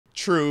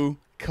True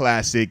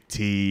Classic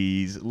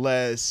Tees.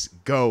 Let's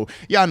go.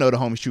 Y'all know the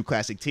homies True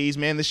Classic Tees,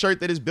 man. The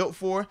shirt that is built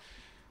for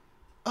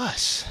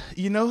us,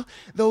 you know,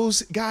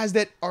 those guys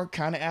that are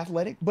kind of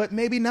athletic, but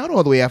maybe not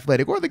all the way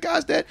athletic, or the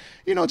guys that,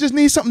 you know, just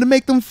need something to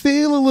make them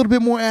feel a little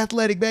bit more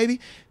athletic, baby.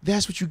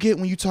 That's what you get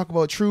when you talk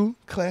about True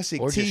Classic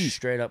Tees. Or just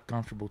straight up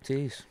comfortable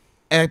tees.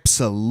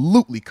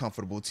 Absolutely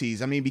comfortable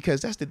tees. I mean,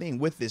 because that's the thing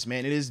with this,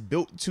 man. It is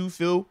built to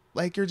feel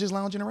like you're just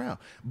lounging around,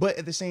 but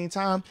at the same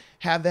time,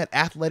 have that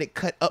athletic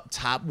cut up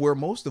top where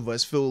most of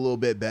us feel a little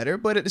bit better,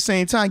 but at the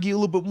same time, get a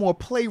little bit more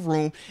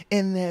playroom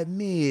in that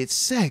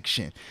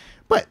midsection.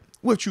 But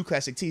with True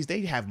Classic Tees,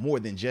 they have more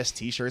than just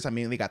t-shirts. I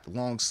mean, they got the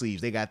long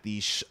sleeves, they got the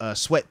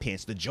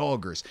sweatpants, the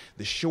joggers,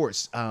 the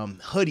shorts,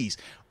 hoodies,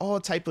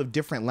 all type of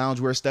different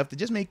loungewear stuff that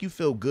just make you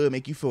feel good,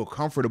 make you feel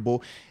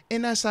comfortable.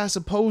 And that's how it's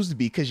supposed to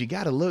be, because you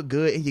got to look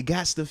good and you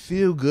got to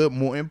feel good,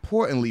 more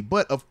importantly.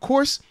 But of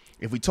course,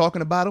 if we're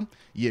talking about them,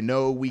 you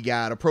know we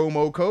got a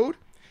promo code.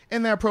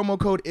 And that promo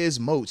code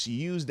is MOATS. You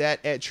use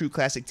that at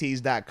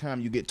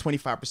trueclassictees.com. You get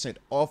 25%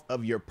 off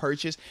of your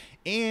purchase.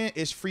 And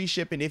it's free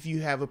shipping if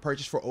you have a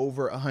purchase for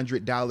over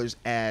 $100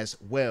 as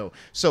well.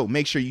 So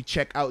make sure you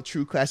check out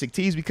True Classic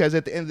Tees, because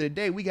at the end of the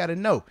day, we got to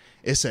know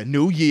it's a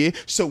new year.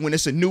 So when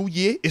it's a new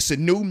year, it's a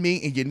new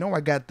me. And you know I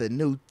got the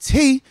new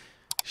tee.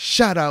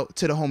 Shout out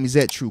to the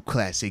homies at True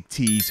Classic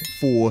Tees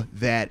for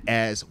that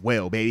as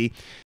well, baby.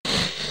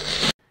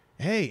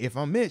 Hey, if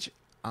I'm Mitch,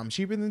 I'm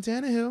cheaper than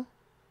Tannehill.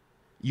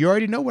 You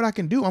already know what I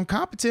can do. I'm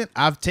competent.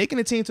 I've taken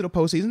a team to the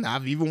postseason.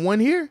 I've even won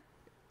here.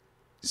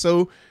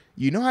 So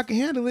you know I can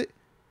handle it.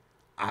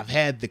 I've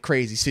had the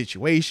crazy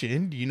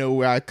situation, you know,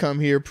 where I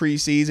come here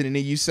preseason and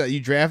then you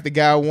draft the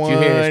guy one.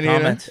 Did you hear his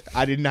comments?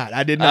 I did not.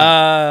 I did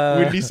not.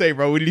 What did he say,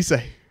 bro? What did he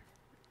say?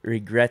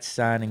 Regrets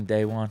signing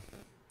day one.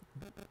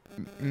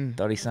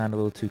 Thought he signed a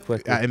little too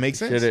quickly. It makes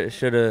sense.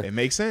 Should have. It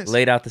makes sense.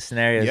 Laid out the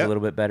scenarios a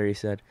little bit better. He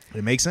said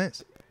it makes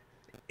sense.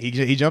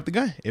 He jumped the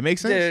gun. It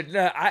makes sense. Dude,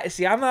 no,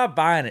 I'm not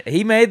buying it.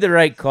 He made the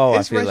right call.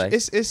 I feel like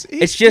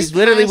it's just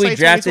literally we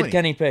drafted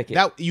Kenny Pickett.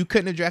 You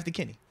couldn't have drafted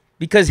Kenny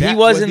because he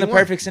was in the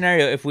perfect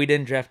scenario if we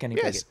didn't draft Kenny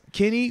Pickett.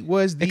 Kenny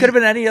was the. It could have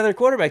been any other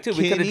quarterback too.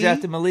 We could have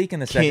drafted Malik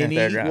in the second and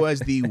third round. Kenny was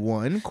the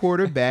one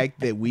quarterback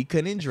that we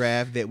couldn't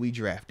draft that we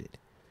drafted.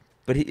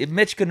 But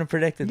Mitch couldn't have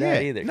predicted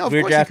that either. No,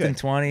 we were drafting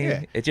 20.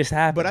 Yeah. It just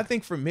happened. But I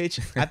think for Mitch,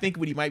 I think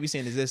what he might be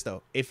saying is this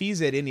though: if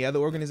he's at any other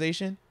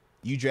organization,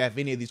 you draft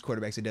any of these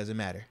quarterbacks, it doesn't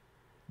matter.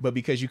 But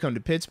because you come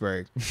to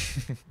Pittsburgh,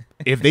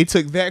 if they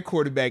took that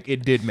quarterback,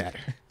 it did matter.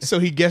 So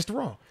he guessed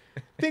wrong.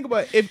 Think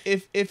about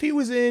if he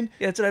was in.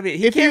 Yeah, that's what I mean.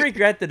 He can't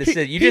regret the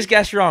decision. You just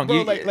guessed wrong.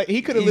 Bro, like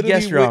he could have literally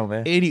guessed wrong,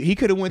 man. He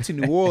could have went to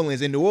New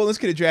Orleans, and New Orleans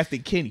could have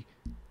drafted Kenny,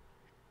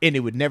 and it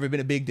would never been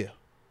a big deal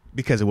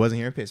because it wasn't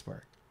here in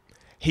Pittsburgh.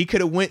 He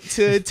could have went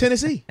to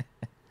Tennessee,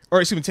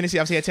 or excuse me, Tennessee.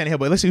 Obviously had Tannehill,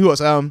 but let's see who else.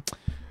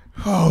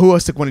 Who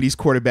else took one of these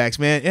quarterbacks,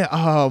 man? Yeah.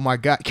 Oh my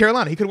God,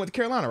 Carolina. He could have went to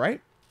Carolina, right?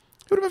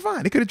 It would have been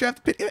fine. They could have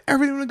drafted Pitt.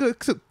 Everything would have been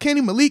good. So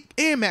Kenny, Malik,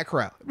 and Matt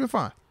Corral. It would have been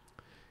fine.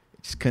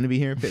 It just couldn't be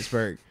here in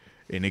Pittsburgh.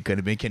 And it could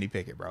have been Kenny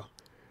Pickett, bro.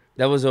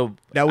 That was the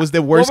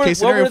worst case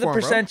scenario for him, What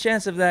were the percent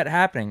chance of that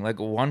happening? Like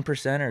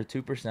 1% or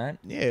 2%?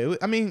 Yeah,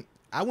 I mean,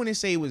 I wouldn't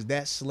say it was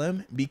that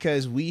slim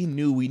because we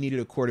knew we needed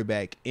a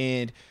quarterback.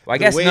 And I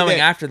guess knowing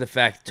after the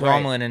fact,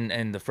 Tomlin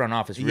and the front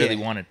office really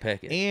wanted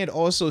Pickett. And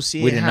also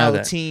seeing how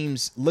the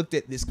teams looked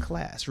at this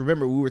class.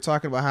 Remember, we were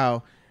talking about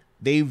how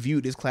they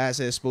viewed this class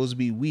as supposed to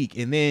be weak.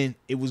 And then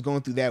it was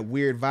going through that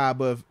weird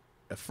vibe of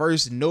at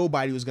first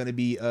nobody was going to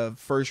be a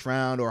first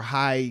round or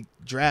high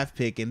draft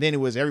pick. And then it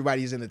was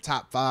everybody's in the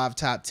top 5,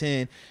 top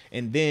 10.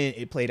 And then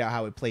it played out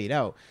how it played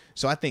out.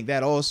 So I think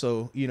that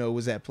also, you know,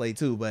 was at play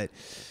too. But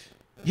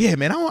yeah,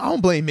 man, I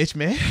don't blame Mitch,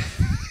 man.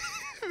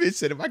 Mitch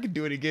said, if I could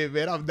do it again,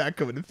 man, I'm not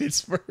coming to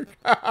Pittsburgh.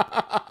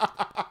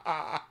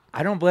 I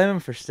don't blame him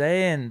for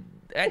saying.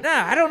 Nah,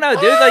 I don't know,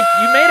 dude. Like,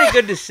 you made a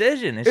good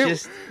decision.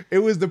 It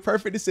was the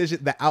perfect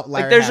decision. The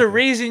outlier. Like, there's happened. a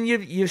reason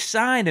you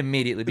signed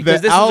immediately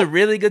because this was a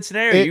really good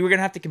scenario. You were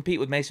gonna have to compete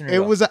with Mason.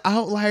 It was an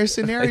outlier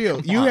scenario.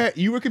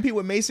 You were competing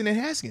with Mason and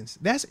Haskins.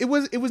 It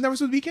was never supposed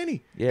to be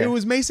Kenny. Yeah. It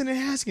was Mason and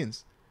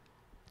Haskins.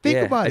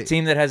 Think about it. A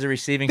team that has a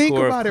receiving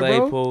core of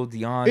Claypool,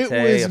 Deontay,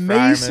 it was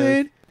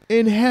Mason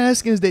and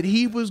Haskins that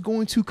he was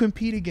going to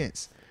compete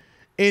against,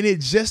 and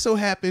it just so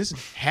happens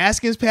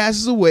Haskins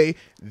passes away.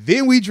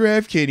 Then we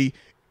draft Kenny.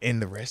 And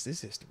the rest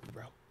is history,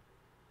 bro.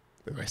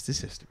 The rest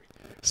is history.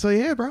 So,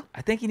 yeah, bro.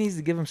 I think he needs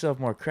to give himself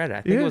more credit.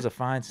 I think it was a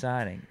fine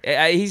signing.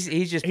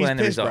 He's just playing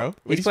the result. Bro.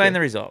 He's playing the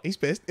result. He's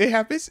pissed. It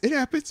happens. It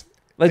happens.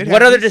 Like,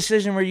 what other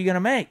decision were you going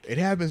to make? It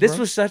happens, This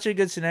was such a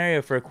good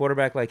scenario for a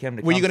quarterback like him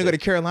to Were you going to go to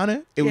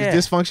Carolina? It was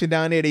dysfunction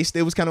down there. They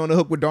still was kind of on the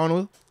hook with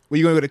Darnold. Were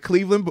you going to go to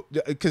Cleveland?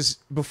 Because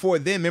before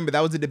then, remember,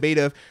 that was the debate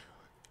of,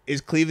 is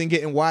Cleveland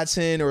getting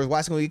Watson or is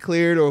Watson going to get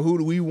cleared or who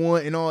do we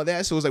want and all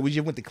that? So it was like, we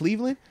just went to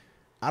Cleveland?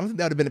 I don't think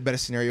that would have been a better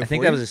scenario. I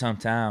think that was his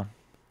hometown.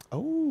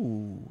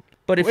 Oh,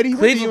 but if if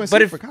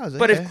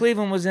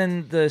Cleveland was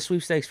in the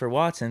sweepstakes for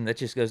Watson, that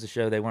just goes to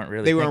show they weren't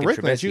really. They weren't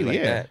Trubisky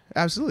like that.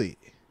 Absolutely.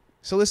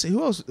 So listen,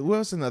 who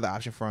else? Another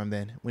option for him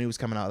then when he was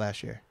coming out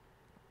last year?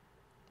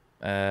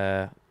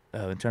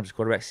 In terms of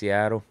quarterback,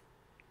 Seattle.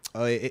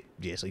 Oh,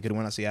 yeah. So you could have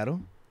went on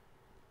Seattle.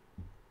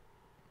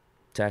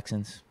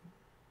 Texans.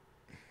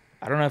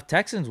 I don't know if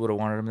Texans would have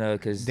wanted him though,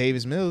 because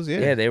Davis Mills. Yeah.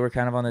 Yeah, they were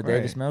kind of on the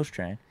Davis Mills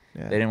train.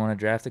 Yeah. They didn't want to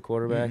draft a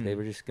quarterback. Mm-hmm. They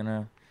were just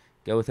gonna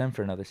go with him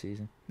for another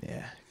season.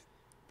 Yeah.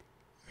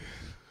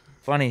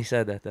 Funny he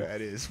said that though.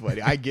 That is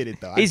funny. I get it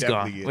though. He's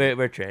gone.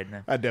 We're trading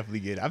him. I definitely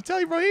get it. I'm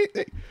telling you,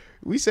 bro.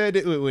 We said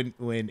it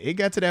when it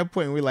got to that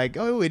point. We're like,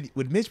 oh,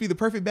 would Mitch be the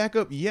perfect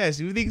backup? Yes.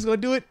 Do you think he's gonna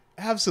do it?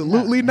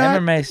 Absolutely not. Him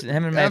and Mason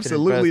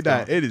absolutely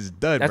not. It is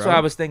done. That's bro. why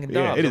I was thinking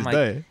Dobbs. Yeah, it is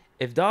done.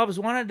 If Dobbs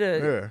wanted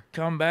to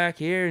come back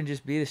here and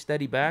just be the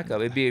steady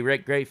backup, it'd be a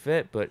great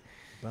fit. But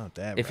about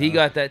that, if he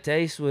got that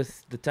taste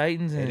with the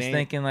Titans and is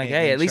thinking like,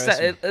 hey, at least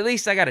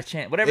I got a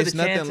chance. Whatever it's the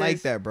chance is. It's nothing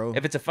like that, bro.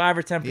 If it's a 5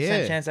 or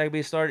 10% chance I could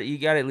be a starter, you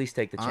got to at least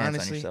take the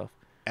chance on yourself.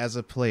 As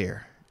a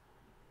player,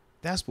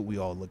 that's what we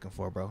all looking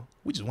for, bro.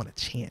 We just want a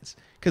chance.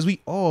 Because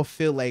we all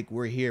feel like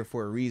we're here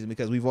for a reason,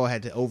 because we've all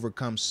had to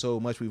overcome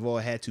so much. We've all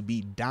had to be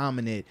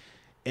dominant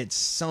at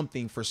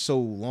something for so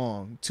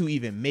long to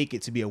even make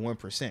it to be a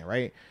 1%,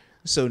 right?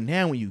 So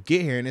now when you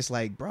get here and it's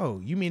like,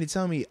 bro, you mean to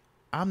tell me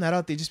I'm not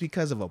out there just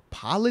because of a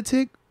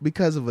politic,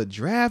 because of a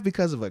draft,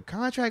 because of a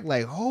contract?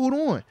 Like, hold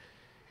on.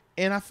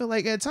 And I feel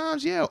like at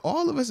times, yeah,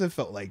 all of us have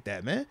felt like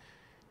that, man.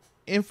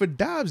 And for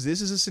Dobbs,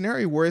 this is a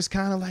scenario where it's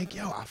kind of like,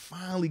 yo, I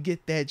finally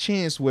get that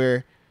chance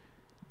where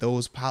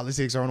those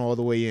politics aren't all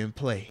the way in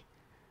play.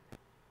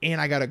 And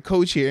I got a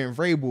coach here in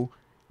Vrabel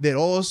that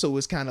also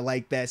is kind of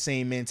like that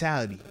same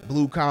mentality.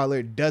 Blue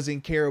collar,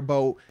 doesn't care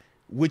about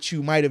what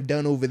you might have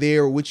done over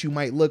there or what you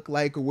might look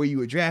like or where you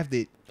were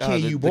drafted.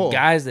 Can you ball? The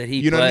guys that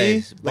he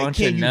plays,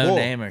 bunch of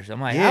no-namers. I'm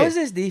like, how is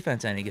this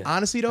defense any good?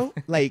 Honestly, though,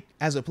 like,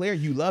 as a player,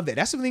 you love that.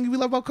 That's the thing we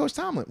love about Coach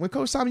Tomlin. When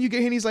Coach Tomlin, you get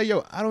here and he's like,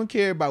 yo, I don't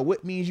care about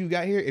what means you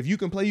got here. If you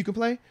can play, you can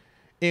play.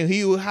 And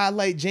he will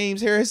highlight James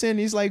Harrison.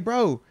 He's like,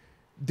 bro,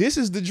 this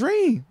is the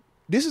dream.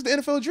 This is the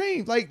NFL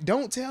dream. Like,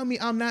 don't tell me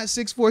I'm not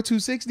 6'4",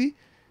 260.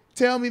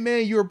 Tell me,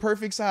 man, you're a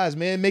perfect size,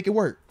 man. Make it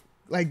work.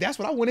 Like, that's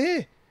what I want to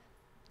hear.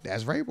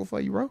 That's Vrabel for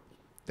you, bro.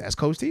 That's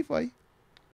Coach T for you.